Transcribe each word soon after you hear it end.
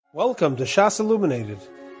Welcome to Shas Illuminated.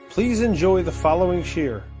 Please enjoy the following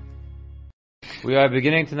shir. We are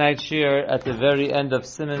beginning tonight's shir at the very end of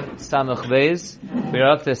Siman Samach Beis. We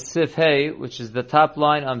are up to Sif Hey, which is the top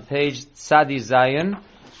line on page Tzadi Zayin,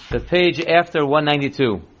 the page after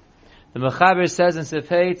 192. The Mechaber says in Sif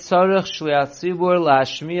Hey, Tzorich Shliach Tzibur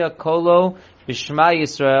La'ashmiya Kolo B'Shema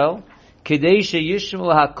Yisrael, Kidei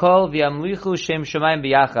Sheyishmu Hakol V'Yamlichu Shem Shemayim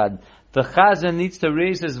B'Yachad. The Chazan needs to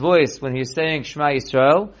raise his voice when he's saying Shema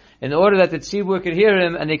Yisrael, in order that the tzibur could hear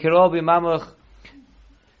him and they could all be mamach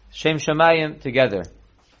Shem Shemayim together.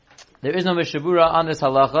 There is no Mishabura on this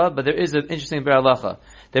halacha, but there is an interesting Ber halacha.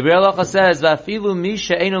 The Ber halacha says, "Vafilu mi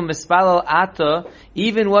she'enu mispalal ata,"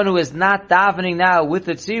 even one who is not davening now with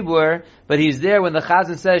the tzibur, but he's there when the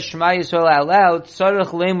Chazan says Shema Yisrael out loud.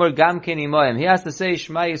 Tzarich lemor gam ken imoyim. He has to say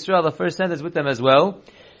Shema Yisrael, the first sentence, with them as well.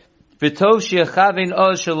 V'tov she'chavin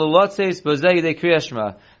oz shelulotzeis bozei yidei Krias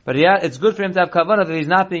Shema. But it's good for him to have kavanah that he's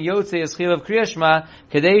not being yotzei as chiv of Krias Shema,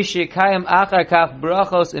 kadei she'kayim achar kach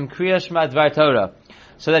brachos im Krias Shema dvar Torah,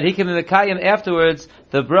 so that he can be mekayim afterwards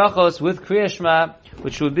the brachos with Krias Shema,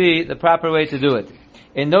 which would be the proper way to do it.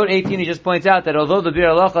 In note 18, he just points out that although the Bir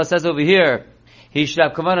Halacha says over here he should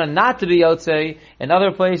have kavanah not to be yotzei, in other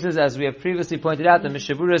places, as we have previously pointed out, the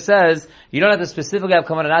Mishabura says you don't have to specifically have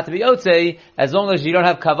kavanah not to be yotzei, as long as you don't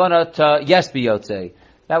have kavanah to yes be yotzei.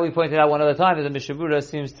 That we pointed out one other time, that the Mishabura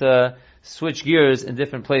seems to switch gears in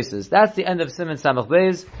different places. That's the end of Siman Samach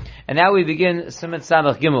Beis, and now we begin Siman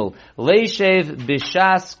Samach Gimel. Leishev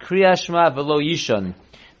b'shas Krias Shema v'lo yishon,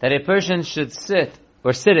 that a person should sit,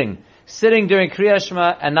 or sitting during Krias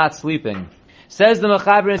Shema and not sleeping. Says the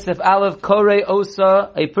Mechaber in Sif Alef, Korei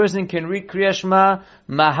Osa, a person can read Krias Shema,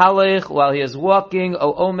 Mahalech, while he is walking,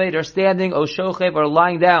 O Omed, or standing, O Shochev, or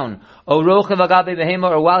lying down, O Rochev Agabe Behema,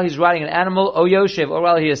 or while he's riding an animal, O Yoshev, or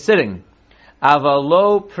while he is sitting.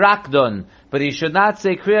 Avalo Prakdon, but he should not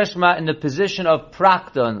say Krias Shema in the position of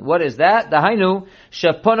Prakdon. What is that? Dahainu,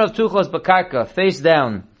 Shaponov Tuchos Bakarka, face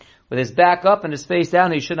down. With his back up and his face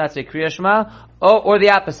down, he should not say Krias Shema. Or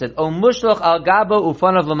the opposite. O Mushloch Al Gabo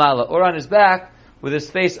Ufanav Lamala. Or on his back with his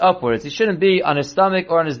face upwards. He shouldn't be on his stomach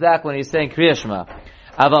or on his back when he's saying Krias Shema.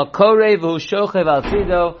 Aval Korei V'hu Shochev Al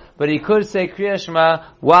Tzido. But he could say Krias Shema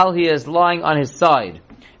while he is lying on his side.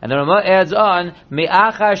 And the Rama adds on,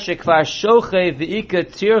 Me'achar Shekvar Shochev V'ika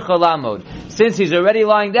Tircha Lamod. Since he's already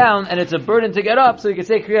lying down and it's a burden to get up, so he can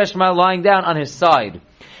say Krias Shema lying down on his side.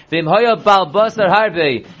 V'im Hoya Bal Basar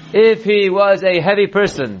Harbe. If he was a heavy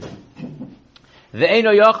person,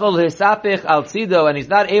 ve'eno yochol hisapich al tzido, and he's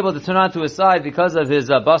not able to turn on to his side because of his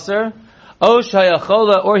basar, o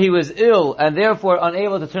shayachola, or he was ill and therefore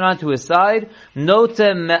unable to turn on to his side, note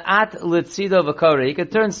me'at litzido v'kore. He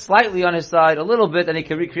could turn slightly on his side, a little bit, and he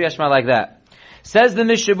could read Krias Shema like that. Says the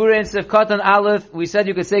Mishabura in Sif Katan Alef, we said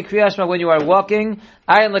you could say Krias Shema when you are walking.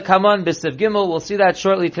 Ayin lekaman b'Sif Gimel, we'll see that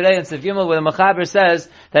shortly today in Sif Gimel, where the Mechaber says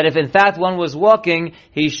that if in fact one was walking,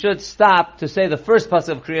 he should stop to say the first pasuk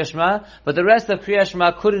of Krias Shema, but the rest of Krias Shema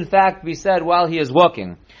could in fact be said while he is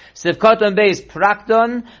walking. Sif Katan Beis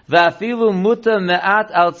Prakton, va'afilu muta me'at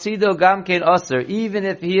al tzido gam kein aser, even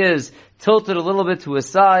if he is tilted a little bit to his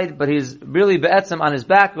side, but he's really be'etzem on his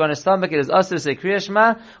back or on his stomach, it is aser to say Krias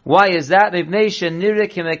Shema. Why is that?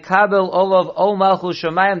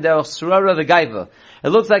 It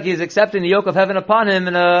looks like he's accepting the yoke of heaven upon him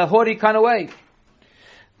in a haughty kind of way.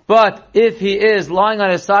 But if he is lying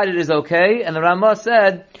on his side, it is okay. And the Ramah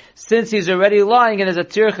said, since he's already lying and is a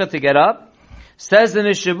tircha to get up, says the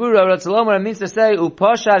Mishabura, Ratzalomar, it means to say,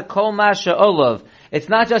 Upashad kol masha olav. It's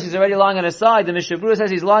not just he's already lying on his side. The Mishabura says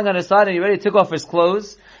he's lying on his side and he already took off his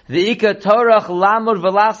clothes. The Ika Torach Lamur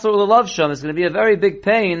Velasur Ulavsham. It's going to be a very big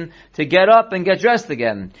pain to get up and get dressed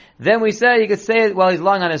again. Then we say he could say it while he's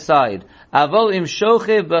lying on his side. Avol im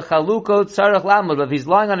shochiv b'chaluko tzarach lamur. But if he's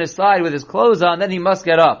lying on his side with his clothes on, then he must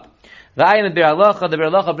get up. The Bir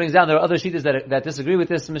Halacha brings down, there are other shittas that disagree with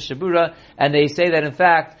this Mishabura, and they say that in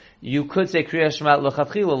fact, you could say Krias Shema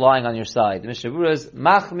l'chatchila lying on your side. The Mishabura is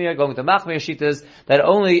machmir, going to machmir shittas, that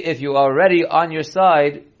only if you are already on your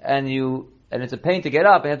side, and it's a pain to get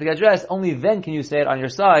up and you have to get dressed, only then can you say it on your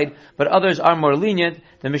side, but others are more lenient.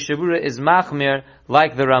 The Mishabura is machmir,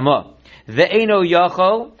 like the Ramah. Ve'eno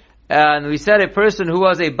yachol, and we said a person who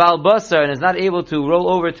was a Bal Basar and is not able to roll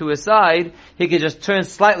over to his side, he could just turn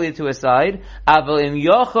slightly to his side. But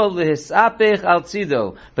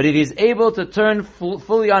if he's able to turn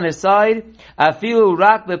fully on his side, even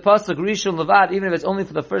if it's only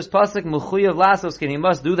for the first pasuk, he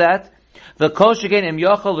must do that. The kol shekain im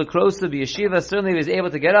yochel l'krosa b'yeshiva, certainly if he's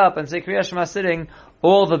able to get up and say Krias Shema sitting,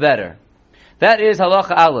 all the better. That is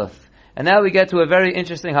halacha Alef. And now we get to a very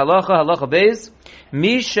interesting halacha, halacha Beis.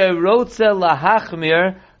 Misha rotze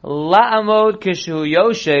lahachmir la'amod kishu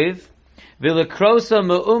yoshev, v'lekrosa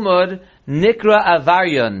me'umod nikra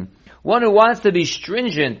avaryon. One who wants to be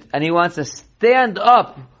stringent, and he wants to stand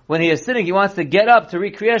up when he is sitting, he wants to get up to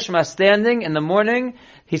read Krias Shema standing in the morning,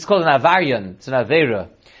 he's called an avaryon. It's an avera.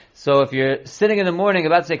 So if you're sitting in the morning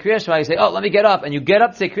about to say Krias Shema, you say, oh, let me get up, and you get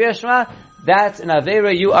up to say Krias Shema, that's an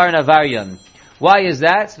avera, you are an avaryon. Why is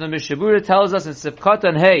that? So the Mishabura tells us in Sivkot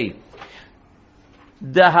and Hey,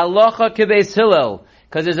 the halacha ke Beis Hillel,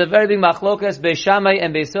 because there's a very big machlokas, Beis Shammai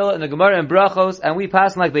and Beis Hillel, in the Gemara and Brachos, and we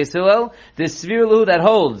pass like Beis Hillel, the Svirlu that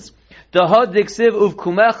holds, the Hod Diksiv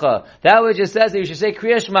Uvkumecha, that which it says that you should say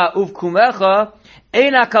Krias Shema Uvkumecha,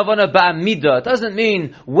 Eina Kavana Ba'amida. It doesn't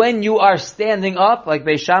mean when you are standing up, like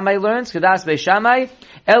Beis Shammai learns, Kedas Beis Shammai,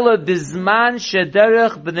 Ela Bizman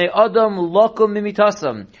Shederech B'nei Adam Lokum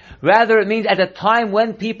Mimitasam. Rather, it means at a time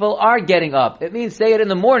when people are getting up. It means say it in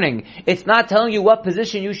the morning. It's not telling you what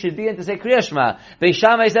position you should be in to say Krias Shema. Beis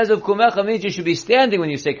Shammai says Uvkumecha means you should be standing when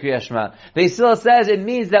you say Krias Shema. Beis Hillel says it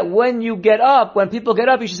means that when you get up, when people get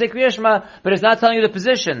up, you should say Krias Shema, but it's not telling you the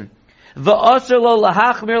position. And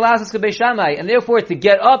therefore, to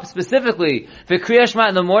get up specifically for Krias Shema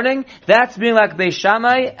in the morning, that's being like Beis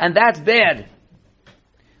Shammai, and that's bad.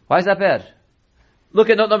 Why is that bad? Look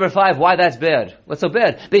at note number 5, why that's bad. What's so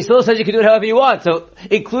bad? Beis Hillel says you can do it however you want, so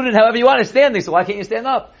include it however you want is standing, so why can't you stand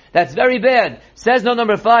up? That's very bad. Says note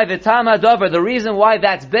number 5, the reason why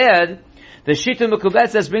that's bad, the Shita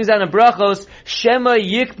Mekubet brings down in Brachos, Shema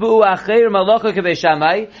Yikbu Acher Malacha Ke Beis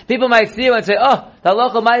Shammai. People might see you and say, oh, the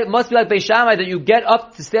halacha must be like Beis Shammai, that you get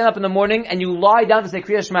up to stand up in the morning and you lie down to say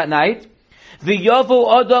Krias Shema at night. V'yovu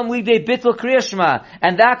Adam Lidei Bittul Krias Shema.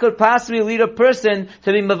 And that could possibly lead a person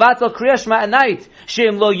to be Mevatel Krias Shema at night.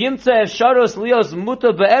 Shem Lo Yimtza Efsharos Lios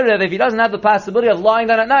Muta Be'erev. If he doesn't have the possibility of lying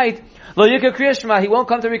down at night, Lo Yikra Krias Shema, he won't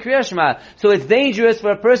come to read Krias Shema. So it's dangerous for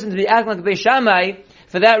a person to be acting like Beis Shammai,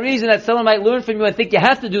 for that reason that someone might learn from you and think you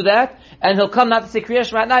have to do that, and he'll come not to say Krias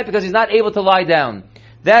Shema at night because he's not able to lie down.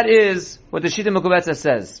 That is what the Shita Mekubetza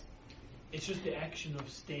says. It's just the action of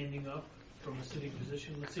standing up from a sitting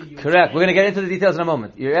position. Let's say you Correct. We're going to get into the details in a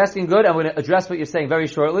moment. You're asking good. I'm going to address what you're saying very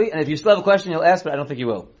shortly, and if you still have a question, you'll ask, but I don't think you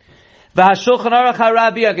will.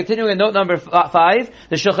 Continuing in note number 5,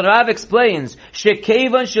 the Shulchan Aruch explains,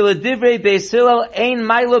 Shekevan Shiladivrei Beis Hillel Ein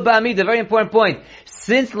Maila Ba'amida. Very important point.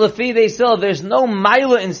 Since Lefi Beis Hillel, there's no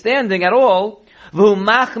Maila in standing at all, V'hu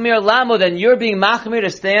Machmir Lamo, then you're being Machmir to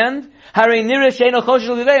stand, Harei Nireh She'eino Choshesh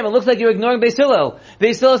L'Vivayim. It looks like you're ignoring Beis Hillel.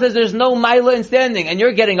 Beis Hillel says there's no Maila in standing, and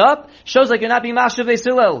you're getting up, shows like you're not being Machmir Beis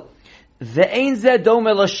Hillel. It's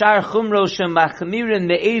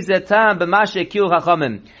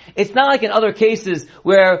not like in other cases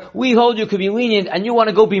where we hold you could be lenient and you want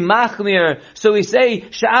to go be machmir. So we say,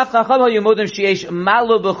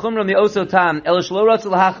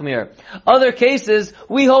 other cases,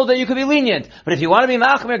 we hold that you could be lenient. But if you want to be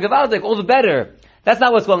machmir, gavaldik, all the better. That's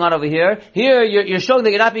not what's going on over here. Here, you're showing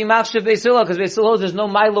that you're not being machshav Beis Hillel, because Beis Hillel holds there's no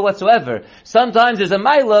maila whatsoever. Sometimes there's a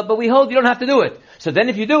maila, but we hold you don't have to do it. So then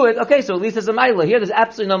if you do it, okay, so at least there's a maila. Here there's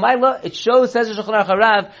absolutely no maila. It shows, says the Shulchan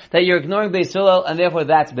Aruch, that you're ignoring Beis Hillel, and therefore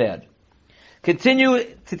that's bad. Continues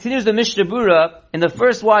the Mishnah Berurah in the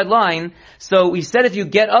first wide line. So we said if you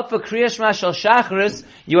get up for Krias Shema Shel Shacharis,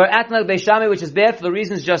 you are acting like Beis Shammai, which is bad for the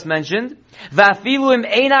reasons just mentioned.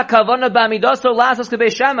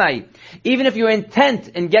 Even if your intent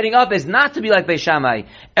in getting up is not to be like Beis Shammai,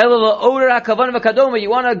 you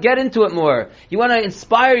want to get into it more. You want to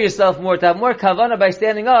inspire yourself more, to have more kavanah by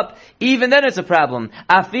standing up. Even then it's a problem.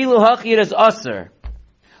 Afilu hachir is aser.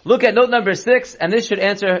 Look at note number 6, and this should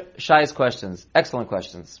answer Shai's questions. Excellent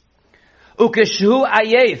questions. Ukeshu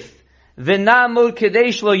ayef v'namud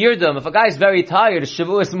kadesh lo yirdam. If a guy's very tired, it's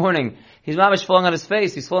Shavuos morning, he's mamish falling on his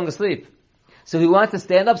face, he's falling asleep. So he wants to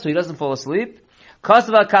stand up so he doesn't fall asleep.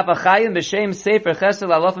 Kasva kapachayim b'shem sefer chesed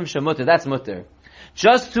alafim shemuter. That's mutter.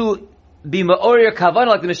 Just to be ma'or kavanah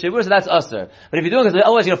like the Mishnah Berurah, so that's usher. But if you're doing it because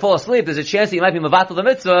otherwise you're going to fall asleep, there's a chance that you might be mavatal the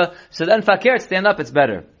mitzvah, so then fakir, stand up, it's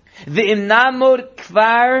better. V'imnamud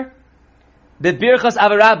kvar bebirchas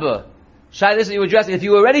avarabba. Shai, this is what you address. If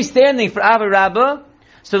you were already standing for avarabba,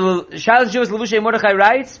 so Shai Jewish Levushay Mordechai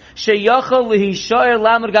writes, Sheyachal lehishoyer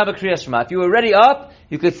lamud gaba Krias Shema. If you were already up,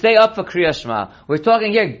 you could stay up for Krias Shema. We're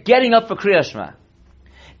talking here getting up for Krias Shema.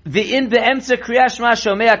 V'in be'emtza Krias Shema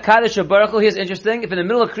shomea Kadosh Baruch Hu. Here's interesting. If in the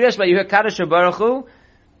middle of Krias Shema you hear Kadosh Baruch Hu,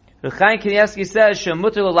 Chaim Kanievsky says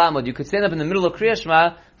shemuter l'lamud. You could stand up in the middle of Krias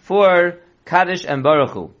Shema for Kadosh and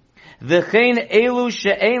Baruch Hu. V'chein elu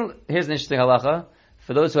she'ein, here's an interesting halacha,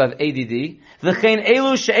 for those who have ADD. V'chein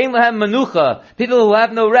elu she'ein lahem manucha, people who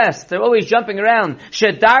have no rest, they're always jumping around.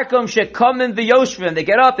 She'darkom she'komim v'yoshvim, they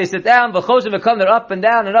get up, they sit down, v'chozim v'kom, they're up and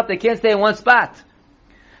down and up, they can't stay in one spot.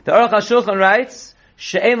 The Aruch HaShulchan writes,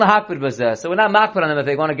 she'ein lahakpid b'zeh. So we're not makpid on them if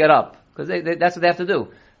they want to get up. Because that's what they have to do.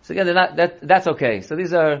 So again, that's okay. So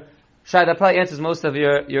these are, Shai, that probably answers most of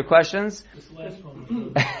your questions. This last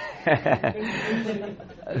one. Can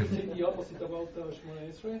you say the opposite about Shema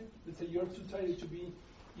Esrei? Let's say you're too tired to be,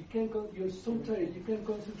 you're so tired, you can't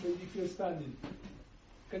concentrate if you're standing.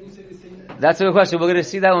 Can you say the same? That's a good question. We're going to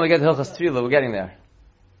see that when we get to Hilchos Tefillah. We're getting there.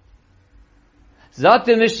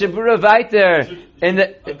 Zatim Mishabura weiter in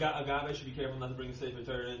the. A guy should be careful not to bring a Sefer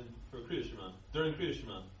Torah in for Krias Shema during Krias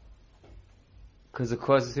Shema. Because it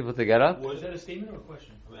causes people to get up? Is that a statement or a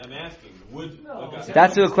question? I'm asking.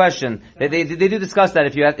 That's a good question. They do discuss that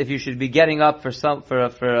if you should be getting up for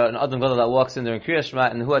an Adam Gadol that walks in during Krias Shema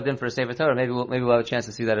and who had in for a Sefer Torah, maybe we'll have a chance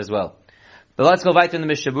to see that as well. But let's go weiter in the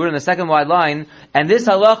Mishabura in the second wide line, and this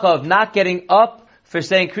halacha of not getting up for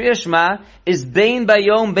saying Krias Shema is bein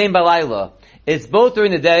bayom, bein balayla. It's both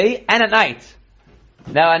during the day and at night.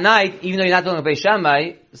 Now at night, even though you're not doing a Beis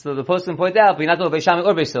Shammai, so the post can point out, but you're not doing a Beis Shammai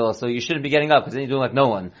or Beis Hillel, so you shouldn't be getting up, because then you're doing like no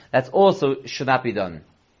one. That's also should not be done.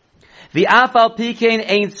 The afal pikein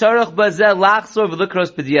ein tzarech bazeh lachzor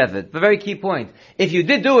v'likros b'diavad. A very key point. If you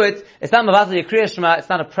did do it, it's not mavatal your Krias Shema, it's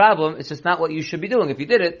not a problem, it's just not what you should be doing. If you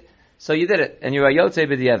did it, so you did it, and you're a yotzei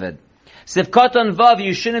b'diavad. Sivkot vav,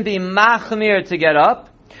 you shouldn't be machmir to get up.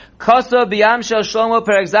 Koso biyam shel Shlomo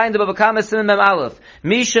perek zayin deba bakama siman mem Alef.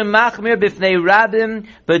 Misha machmir bifnei rabim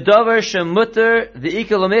bedover shemuter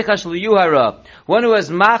v'ika lomecha shel yuhara. One who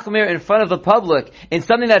has machmir in front of the public in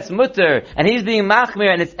something that's mutter, and he's being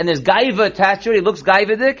machmir, and there's gaiva attached to it, he looks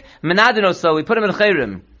gaivadik, menadin so we put him in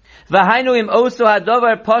chayrim. V'hainu im oso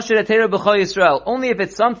hadover posher atera b'chol Yisrael. Only if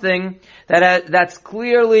it's something that's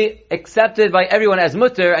clearly accepted by everyone as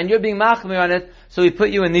mutter, and you're being machmir on it, so we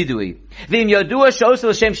put you in nidui. V'im yodua she'oso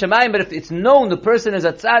l'shem shemayim, but if it's known the person is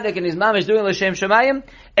a tzaddik and his mom is doing l'shem shemayim,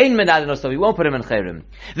 ein menadin so we won't put him in chayrim.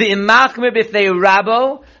 V'im machmir b'fnei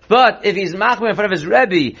rabo, but if he's machmir in front of his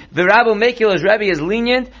rebbe, v'rabo mekil, his rebbe is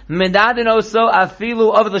lenient, menadin so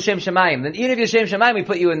afilu of l'shem shemayim. Then even if you're l'shem shemayim, we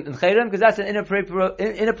put you in chayrim, because that's an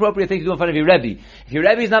inappropriate thing to do in front of your rebbe. If your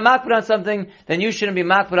rebbe is not machmir on something, then you shouldn't be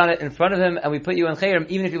machmir on it in front of him, and we put you in chayrim,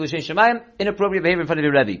 even if you're l'shem shemayim, inappropriate behavior in front of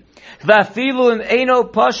your rebbe. V'afilu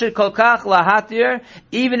Eino pashit kolkach lahatir,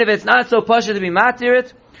 even if it's not so pashit to be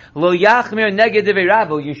matir, lo yachmir neged devei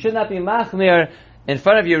rabo. You should not be machmir in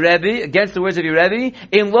front of your rebbe, against the words of your rebbe.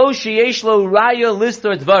 In lo sheyesh lo raya list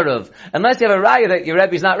or dvarav. Unless you have a raya that your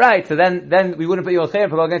rebbe is not right, so then we wouldn't put you on chayim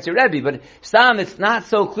for go against your rebbe. But Sam, it's not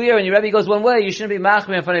so clear, and your rebbe goes one way. You shouldn't be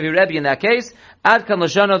machmir in front of your rebbe in that case. Ad kan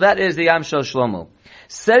lashano, that is the Yam Shel Shlomo.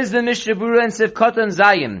 Says the Mishabura and Sivkot and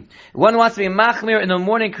Zayim. One wants to be machmir in the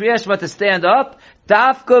morning Krias Shema to stand up.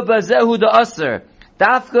 Dafka bazehu the aser.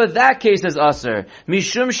 Dafka, that case is aser.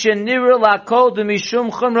 Mishum shenira lakol de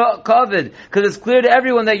mishum chumra kavid. Because it's clear to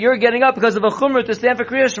everyone that you're getting up because of a chumra to stand for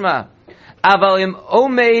Krias Shema. Avalim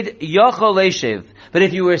omeid yochol leshev. But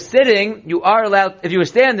if you were sitting, you are allowed, if you were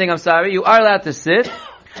standing, you are allowed to sit.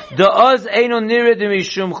 Because then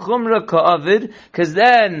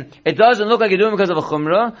it doesn't look like you're doing it because of a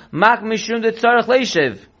chumrah. Mak mishum de tzarech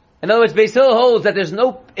leishev. In other words, Beis Hillel holds that there's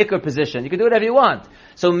no ikar position. You can do whatever you want.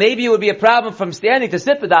 So maybe it would be a problem from standing to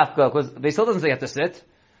sit b'dafka, because Beis Hillel doesn't say you have to sit.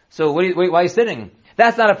 So why are you sitting?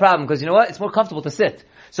 That's not a problem, because you know what? It's more comfortable to sit.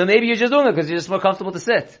 So maybe you're just doing it because you're just more comfortable to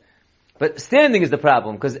sit. But standing is the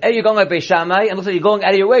problem, because A, you're going like Beis Shammai, and looks like you're going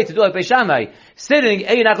out of your way to do like Beis Shammai. Sitting,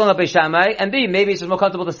 A, you're not going like Beis Shammai, and B, maybe it's just more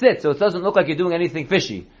comfortable to sit, so it doesn't look like you're doing anything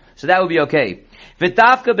fishy. So that would be okay.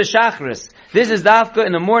 V'tafka b'shachris. This is dafka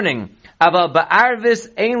in the morning. Aval ba'arvis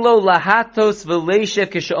ein lo lahatos v'leishev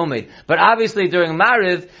k'she'omed. But obviously during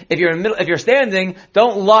Mariv, if you're standing,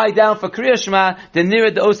 don't lie down for Krias Shema, the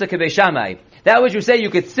nira de osa k'Beis Shammai. That would you say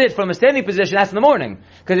you could sit from a standing position, that's in the morning.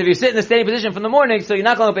 Because if you sit in a standing position from the morning, so you're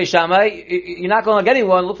not going to Beis Shammai, you're not going to get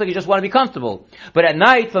anyone, it looks like you just want to be comfortable. But at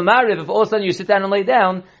night, for Mariv, if all of a sudden you sit down and lay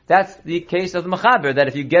down, that's the case of the Mechaber, that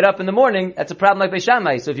if you get up in the morning, that's a problem like Beis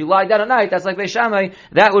Shammai. So if you lie down at night, that's like Beis Shammai,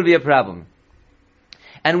 that would be a problem.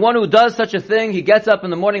 And one who does such a thing, he gets up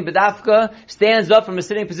in the morning, bedafka, stands up from a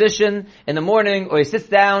sitting position in the morning, or he sits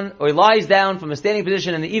down, or he lies down from a standing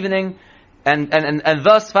position in the evening, and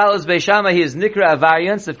thus follows Beis Shammai, he is nikra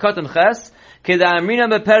avarian, sivkot and ches, keda amrina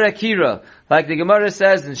bepera kira. Like the Gemara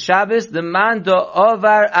says in Shabbos, the man do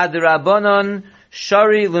ovar ad rabbanon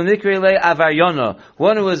shari l'nikri le avaryono.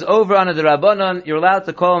 One who is over on the rabbanon, you're allowed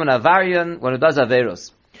to call him an avarian, one who does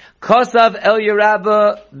averos. Kosav el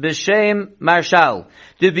Yerabba b'shem marshal.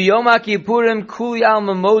 De biyom ha'kipurim kuli al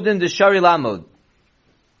mamodin de shari lamod.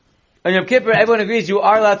 On Yom Kippur, everyone agrees you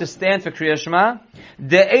are allowed to stand for Krias Shema.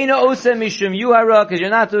 De eino osem mishum yuhara, because you're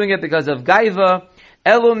not doing it because of gaiva.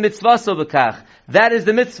 Elu mitzvaso b'kach. That is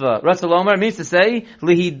the mitzvah. Ratzal Omer means to say,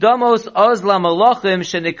 Lihidamos oz la malachim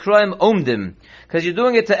shenikroim omdim. Because you're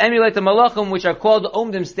doing it to emulate the malachim, which are called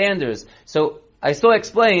omdim standards. So, I still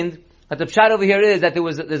explained that the pshat over here is that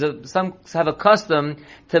some have a custom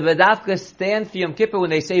to vedavka stand for Yom Kippur when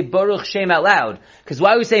they say Baruch Shem out loud. Because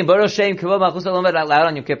why are we saying Baruch Shem Kavod Malchus Olam out loud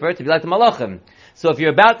on Yom Kippur? To be like the malachim. So if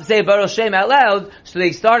you're about to say Baruch Shem out loud, so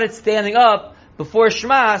they started standing up before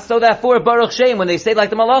Shema, so that for Baruch Shem, when they say like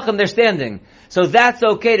the malachim, they're standing. So that's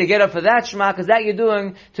okay to get up for that Shema, because that you're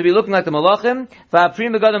doing to be looking like the malachim. The Pri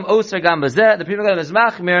Megadim is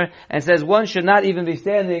machmir, and says one should not even be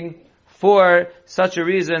standing for such a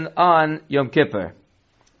reason on Yom Kippur.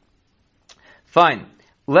 Fine.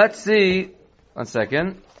 Let's see. One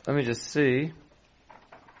second. Let me just see.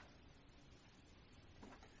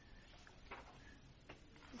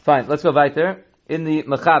 Fine. Let's go weiter. In the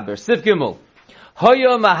Mechaber. Sif Gimel.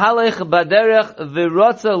 Hoyo mahalech baderech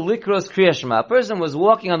v'rotza likros Krias Shema. A person was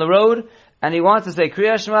walking on the road and he wants to say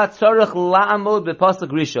Krias Shema tzarech la'amod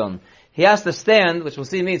b'pasuk rishon. He has to stand, which we'll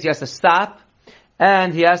see means he has to stop,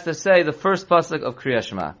 and he has to say the first pasuk of Krias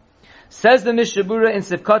Shema. Says the Mishabura in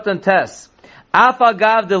Sifkatan Tes, Af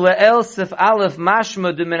agav de le'el sif Alef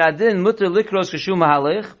mashma de minadin mutter likros k'shu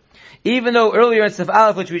mahalech. Even though earlier in Sif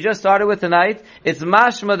Alef, which we just started with tonight, it's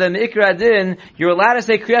mashma de mikra din, you're allowed to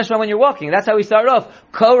say Krias Shema when you're walking. That's how we start off.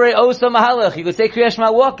 Korei osa mahalech. You could say Krias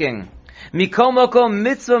Shema walking. Mikomokom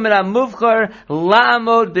mitzvah min ha-muvchar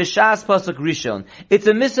la'amod b'shas pasuk rishon. It's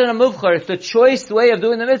a mitzvah min ha-muvchar. It's the choice way of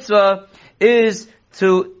doing the mitzvah is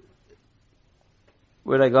to,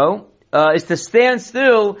 where'd I go? Is to stand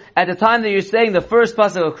still at the time that you're saying the first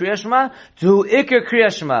pasuk of Krias Shema, to Iker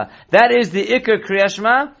Krias Shema. That is the Iker Krias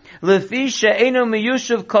Shema. Lefi she'eno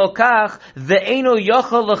miyushav kol kach, ve'eno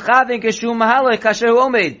yochel l'chavin keshu mahalech kasher hu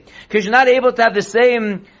omed. Because you're not able to have the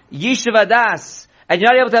same yishuv adas, and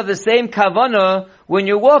you're not able to have the same kavanah when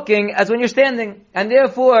you're walking as when you're standing. And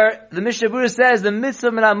therefore, the Mishabura says the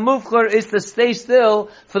mitzvah min ha-muvchar is to stay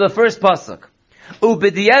still for the first pasuk.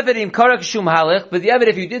 B'diavad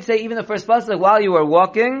if you did say even the first pasuk while you were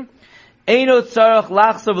walking, eino tzarach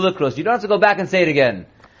lachsav l'kros. You don't have to go back and say it again.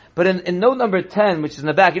 But in note number 10, which is in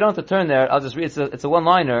the back, you don't have to turn there. I'll just read. It's a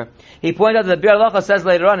one-liner. He pointed out that the Biur Halacha says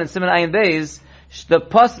later on in Siman Ayin Beis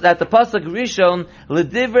that the pasuk Rishon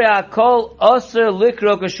l'divrei hakol aser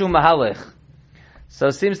likro kashu mahalech. So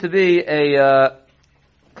it seems to be a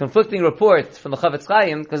conflicting report from the Chavetz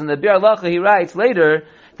Chaim, because in the Biur Halacha he writes later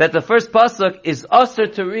that the first pasuk is aser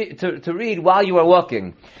to read while you are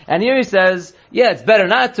walking. And here he says, yeah, it's better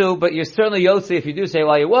not to, but you're certainly yotzi if you do say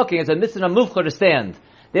while you're walking. It's a mitzvah muvchar to stand.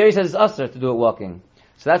 There he says it's aser to do it walking.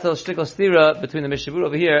 So that's a shtikl stira between the Mishabura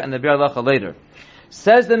over here and the Biur Halacha later.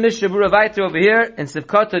 Says the Mishabura weiter over here in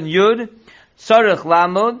Sivkatan Yud, Tzarech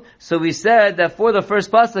Lamod. So we said that for the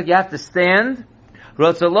first pasuk you have to stand.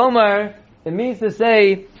 Rotzalomar, it means to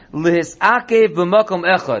say Lihisakev b'makom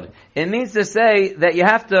echad. It means to say that you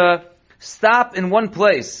have to stop in one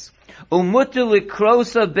place. Umutu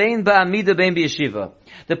likrosa bein ba'amida bein b'yeshiva.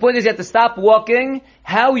 The point is you have to stop walking.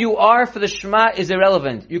 How you are for the Shema is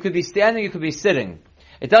irrelevant. You could be standing, you could be sitting.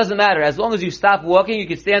 It doesn't matter. As long as you stop walking, you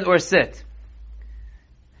can stand or sit.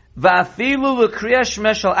 Va'afilu l'kriyas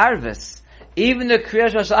shema shel arvis. Even the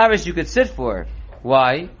kriyas shema shel arvis you could sit for.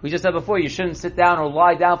 Why? We just said before, you shouldn't sit down or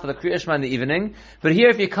lie down for the Krias Shema in the evening. But here,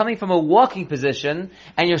 if you're coming from a walking position,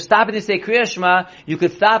 and you're stopping to say Krias Shema, you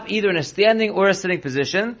could stop either in a standing or a sitting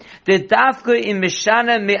position. The dafka in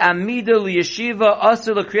mishana me'amida liyeshiva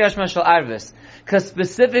asur l'Kriyas Shema shel arvis. Because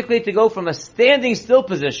specifically to go from a standing still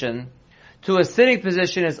position to a sitting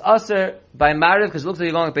position is asur by Mariv, because it looks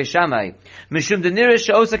like you're going to Beis Shammai. Mishum denirish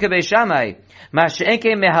she'osa keBeis Shammai.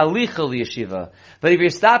 Ma'she'enke mehalicha liyeshiva. But if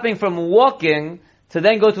you're stopping from walking to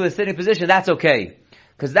then go to a sitting position, that's okay.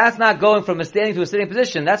 Because that's not going from a standing to a sitting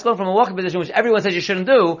position. That's going from a walking position, which everyone says you shouldn't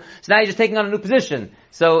do. So now you're just taking on a new position.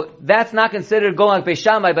 So that's not considered going like Beis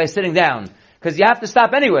Shammai by sitting down. Because you have to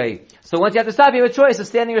stop anyway. So once you have to stop, you have a choice of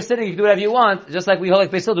standing or sitting. You can do whatever you want. Just like we hold like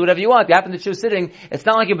Beis Hillel, do whatever you want. If you happen to choose sitting, it's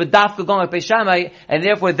not like you're bedafka going like Beis Shammai, and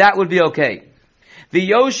therefore that would be okay.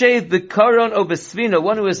 The Yoshev, the Karon, or Besvina,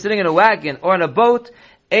 one who is sitting in a wagon or in a boat,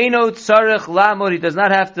 Eino Tzarech Lamod, he does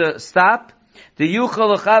not have to stop. The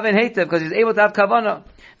Yuchal L'Chaven Heitev, because he's able to have Kavanah.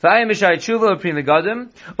 V'ayim Mishai Tshuva, Pri Megadim.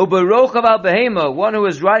 U'Barochav Al Behema, one who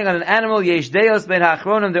is riding on an animal, Yesh Deos Ben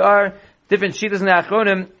Hachronim, there are different shittas in the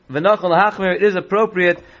Achronim. V'Nochal L'Hachmir, it is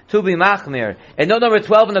appropriate to be Machmir. And note number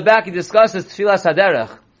 12 in the back, he discusses Tfilas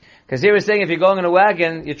HaDerech. Because here we're saying if you're going in a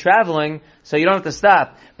wagon, you're traveling, so you don't have to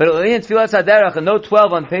stop. But in Tfilas HaDerech, in note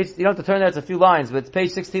 12 on page, you don't have to turn there, it's a few lines, but it's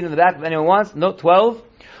page 16 in the back if anyone wants. Note 12.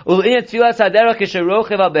 If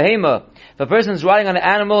a person's riding on an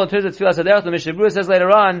animal in terms of tfilas haderech, the Mishnah Berurah says later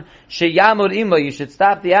on, sheyamod ima, you should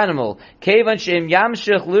stop the animal. Kevan sheim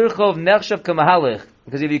yamshich lirchov nechshav kamahalich.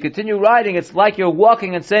 Because if you continue riding, it's like you're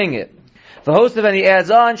walking and saying it. The host of any adds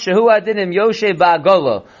on, shehu adinim yoshe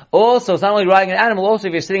ba'agola. Also, it's not only riding an animal, also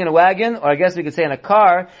if you're sitting in a wagon, or I guess we could say in a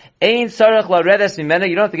car, ein sarach laredes mimena,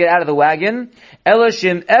 you don't have to get out of the wagon.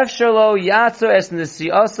 Eloshim efshalo yatzer es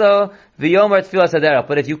nesiaso v'yomer tfilas haderech.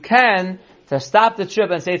 But if you can, to stop the trip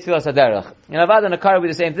and say tfilas haderech. In Avad in a car would be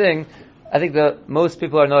the same thing. I think most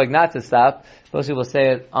people are knowing not to stop. Most people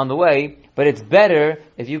say it on the way. But it's better,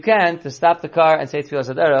 if you can, to stop the car and say tfilas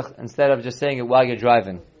haderech instead of just saying it while you're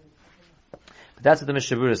driving. But that's what the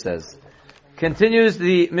Mishnah Berurah says. Continues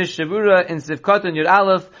the Mishnah Berurah in Sivkot and Yud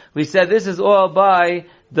Alef. We said this is all by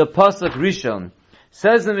the Pasuk Rishon.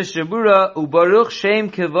 Says the Mishnah Berurah, Ubaruch Shem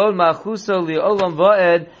Kevod Machuso Li'olam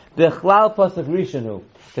Va'ed Bechlal Pasuk Rishonu.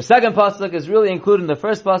 The second pasuk is really included in the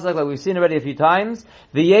first pasuk, like we've seen already a few times.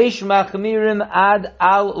 V'yesh machmirim ad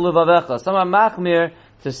al levavecha. Some are machmir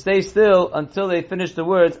to stay still until they finish the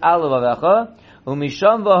words al levavecha.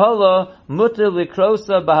 Umisham v'hola mutter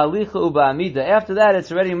likrosa bahalicha uba'amida. After that, it's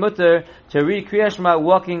already mutter to read Krias Shema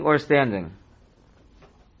walking or standing.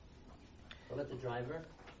 What about the driver?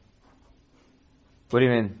 What do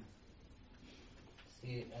you mean? Is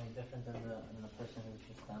he any different than the person who's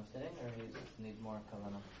just sitting, or he just needs more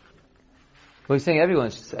kavanah? Well, he's saying everyone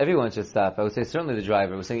should stop. I would say certainly the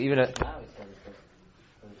driver. We're saying even Shema,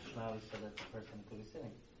 we said that the person could be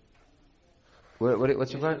sitting.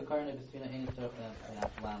 What's your part? What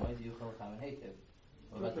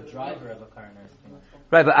about the driver of a car?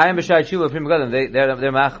 Right, but I am b'shai tshuva prima gadol.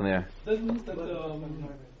 They're machmir. That means that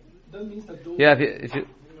those. Yeah, if you.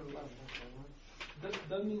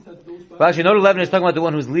 That means that those. Well, actually, Note 11 is talking about the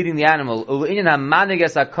one who's leading the animal. The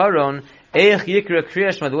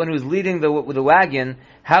one who's leading the wagon.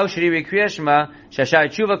 How should he read Krias Shema?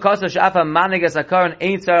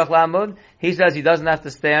 He says he doesn't have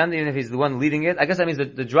to stand, even if he's the one leading it. I guess that means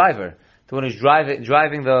the driver, the one who's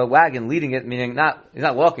driving the wagon, leading it, meaning he's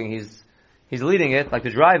not walking, he's leading it, like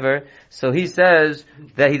the driver. So he says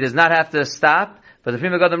that he does not have to stop. But the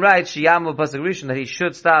Prima Gadam writes, Shiyamu Pasuk Rishon, that he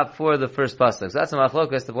should stop for the first pasuk. So that's the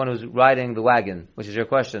machlokas, the one who's riding the wagon, which is your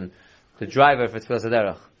question. The driver for Tfilas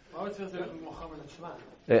Haderech. Why would Tfilas Haderech be Mohammed and Shema?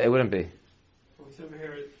 It wouldn't be. We said over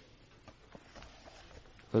here.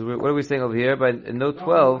 What are we saying over here? By in note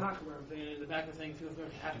 12. The back is saying Tfilas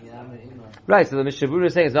Haderech. Right, so the Mishnah Berurah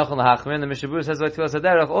is saying it's Nachon L'Hachmir, and the Mishnah Berurah says by Tfilas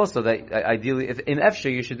Haderech also that ideally, if in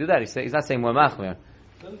Efshir you should do that. He's not saying more Machmir.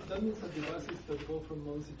 That means that the buses that go from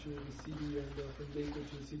Monsey to the city and from Lakewood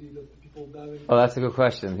to the city, that the people die. Oh, that's a good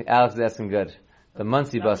question. Alex is asking good. The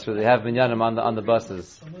Muncie bus, where they have minyanim on the buses.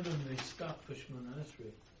 Some of them they stop for Shemona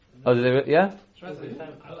Esrei. Oh, do they? Yeah.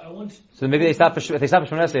 So maybe they stop for if they stop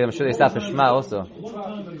for Shemona Esrei, I'm sure they stop for Shema also. A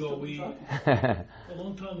long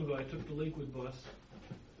time ago, I took the Lakewood bus,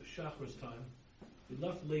 the Shachris time. We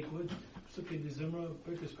left Lakewood, Sukkot de Zimra,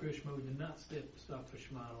 Birkus Krias Shema. We did not stop for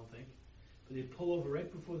Shema, I don't think. But they pull over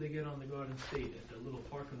right before they get on the Garden State at the little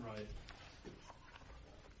park and ride.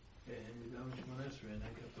 And we got Shemona Esrei, and I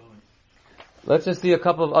kept going. Let's just see a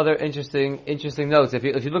couple of other interesting notes. If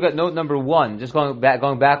you look at note number 1, just going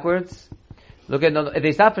backwards. Look at if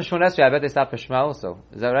they stop for Shemona Esrei, I bet they stop for Shema also.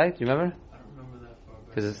 Is that right? Do you remember? I don't remember that far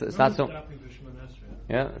back. Because it's not so. Stopping for Shemona Esrei.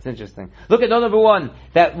 Yeah, it's interesting. Look at note number 1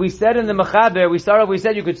 that we said in the Mechaber. We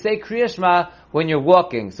said you could say Krias Shema when you're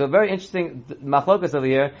walking. So very interesting machlokas over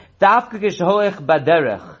here. Dafka kishoich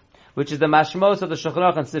baderech, which is the mashmos of the Shulchan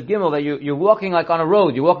Aruch and Siv Gimel, that you're walking like on a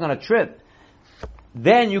road, you're walking on a trip.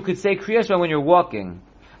 Then you could say Krias Shema when you're walking.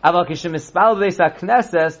 Aval kishemispal beis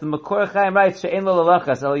hakneses, the Makor Chaim writes she'en lo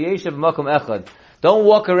lalachas el yeshiv b'makom echad. Don't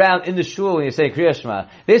walk around in the shul when you say Krias Shema.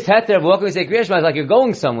 This heter of walking when you say Krias Shema is like you're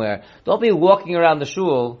going somewhere. Don't be walking around the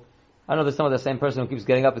shul. I know there's some of the same person who keeps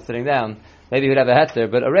getting up and sitting down. Maybe he'd have a heter,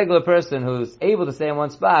 but a regular person who's able to stay in one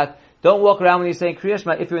spot, don't walk around when you're saying Krias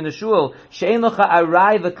Shema if you're in the shul. She'en locha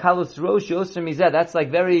arai v'kalus rosh yoser mizeh. That's like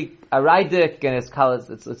very araidik, and it's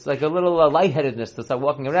like a little lightheadedness to start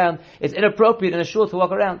walking around. It's inappropriate in a shul to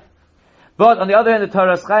walk around. But on the other hand, the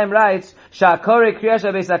Torah Chaim writes, "Sha'akore Krias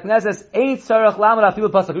Beis HaKnesses ain't tzarich lamed afilu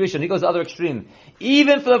pasuk rishon." He goes to the other extreme.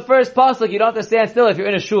 Even for the first pasuk, you don't have to stand still if you're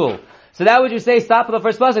in a shul. So that would you say stop for the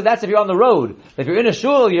first pasuk? That's if you're on the road. If you're in a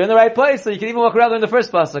shul, you're in the right place, so you can even walk around during the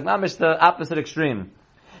first pasuk. Not just the opposite extreme.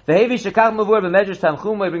 The Hevi Shekach Mavur b'Medrash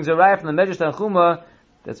Tanchuma, he brings a raya from the Medrash Tanchuma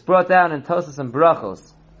that's brought down in Tosas and Brachos.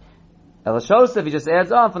 El Shosef, he just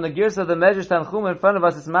adds on from the gears of the Medrash Tanchuma in front of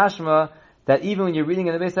us. It's mashma that even when you're reading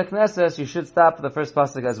in the Beis HaKnesses, you should stop for the first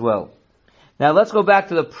pasuk as well. Now let's go back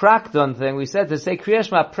to the prakton thing. We said to say Krias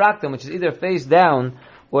Shema prakton, which is either face down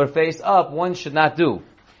or face up, one should not do.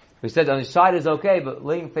 We said on the side is okay, but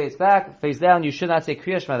laying face back, face down, you should not say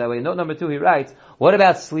Krias Shema that way. Note number 2, he writes, what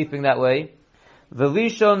about sleeping that way?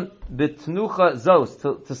 Velishon bitnucha zos,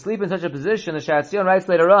 to sleep in such a position, the Sharatzion writes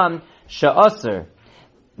later on, sha'aser.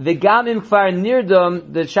 V'gam im kfar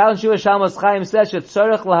nirdom, the Shalom Shua Shalmos Chaim says,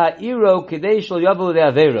 shetzorech laha'iro kidei shel yavu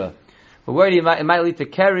le'avera. We're worried it might lead to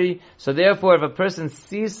carry, so therefore if a person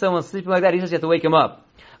sees someone sleeping like that, he says you have to wake him up.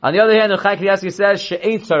 On the other hand, the Krias says,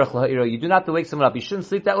 she'ein tzarech laha'iro, you do not have to wake someone up. You shouldn't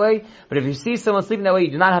sleep that way, but if you see someone sleeping that way,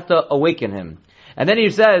 you do not have to awaken him. And then he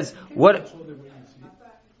says, what...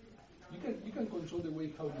 You can control the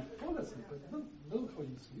way how you fall asleep, but not how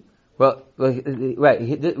you sleep. Well,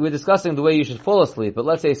 right, we're discussing the way you should fall asleep, but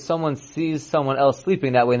let's say someone sees someone else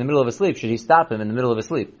sleeping that way in the middle of a sleep. Should he stop him in the middle of a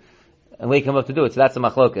sleep and wake him up to do it? So that's a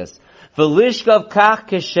machlokas.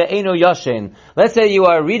 Let's say you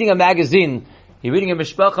are reading a magazine, you're reading a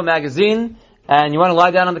Mishpacha magazine, and you want to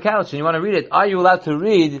lie down on the couch and you want to read it. Are you allowed to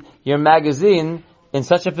read your magazine in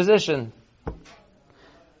such a position?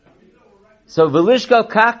 So v'lishkav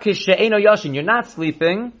kach kishe'eno yoshin, you're not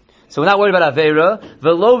sleeping, so we're not worried about Aveira.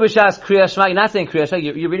 V'lo b'shas Krias Shema, you're not saying Krias Shema,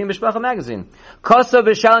 you're reading Mishpacha magazine. Koso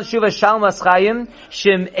b'shalon shuva shalmas chayim,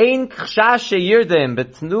 shim ein chshash she'yirdim,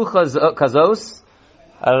 betnucha kazos.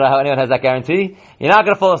 I don't know how anyone has that guarantee. You're not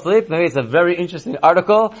going to fall asleep. Maybe it's a very interesting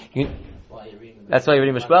article. That's why you're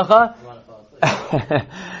reading Mishpacha. You want to fall asleep.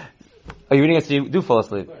 Oh, you're reading it so you do fall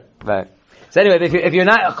asleep. Right. So anyway, if you're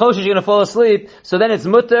not choshesh, you're going to fall asleep. So then it's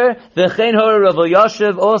mutter. V'chein hora Rav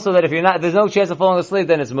Yoshev also that if you're not, there's no chance of falling asleep,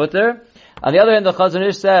 then it's mutter. On the other hand, the Chazon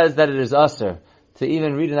Ish says that it is aser to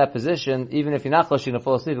even read in that position. Even if you're not choshesh, you're going to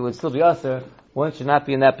fall asleep, it would still be aser. One should not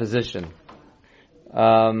be in that position.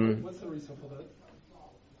 What's the reason for that?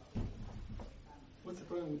 What's the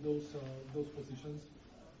problem with those positions?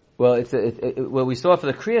 Well, what we saw for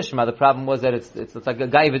the Krias Shema, the problem was that it's like a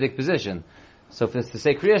gaividik position. So if it's to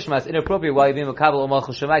say Krias Shema, it's inappropriate while you're being makabel or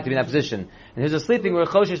malchus shemai to be in that position. And here's a sleeping where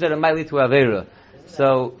choshesh that it might lead to aveira.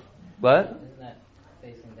 So, what? Isn't that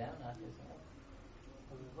facing down, not facing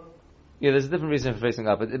up? Yeah, there's a different reason for facing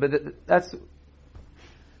up, but that's...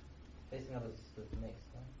 Facing up is mixed,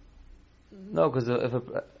 No, because I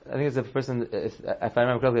think it's if a person, if I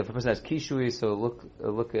remember correctly, if a person has kishui, so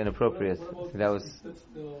look inappropriate. That was...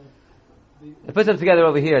 It puts them together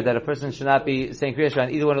over here that a person should not be saying Krias Shema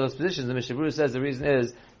in either one of those positions. The Mishnah Berurah says the reason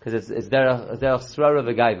is because it's derech srara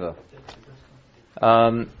v'gaiva.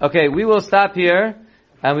 Okay, we will stop here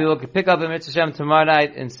and we will pick up in Mitzvah Shem tomorrow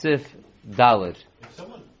night in Sif Daled.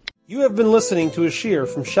 You have been listening to a shiur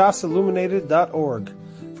from shasilluminated.org.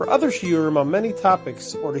 For other shiurim on many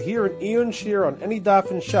topics, or to hear an Iyun shiur on any daf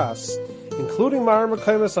in Shas, including Ma'ar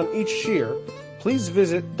Mekaymas on each shiur, please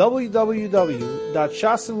visit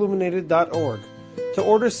www.shasilluminated.org. To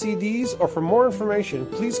order CDs or for more information,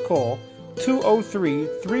 please call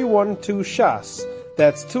 203-312-SHAS.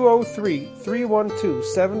 That's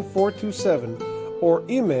 203-312-7427 or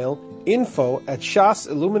email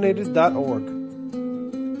info@shasilluminated.org.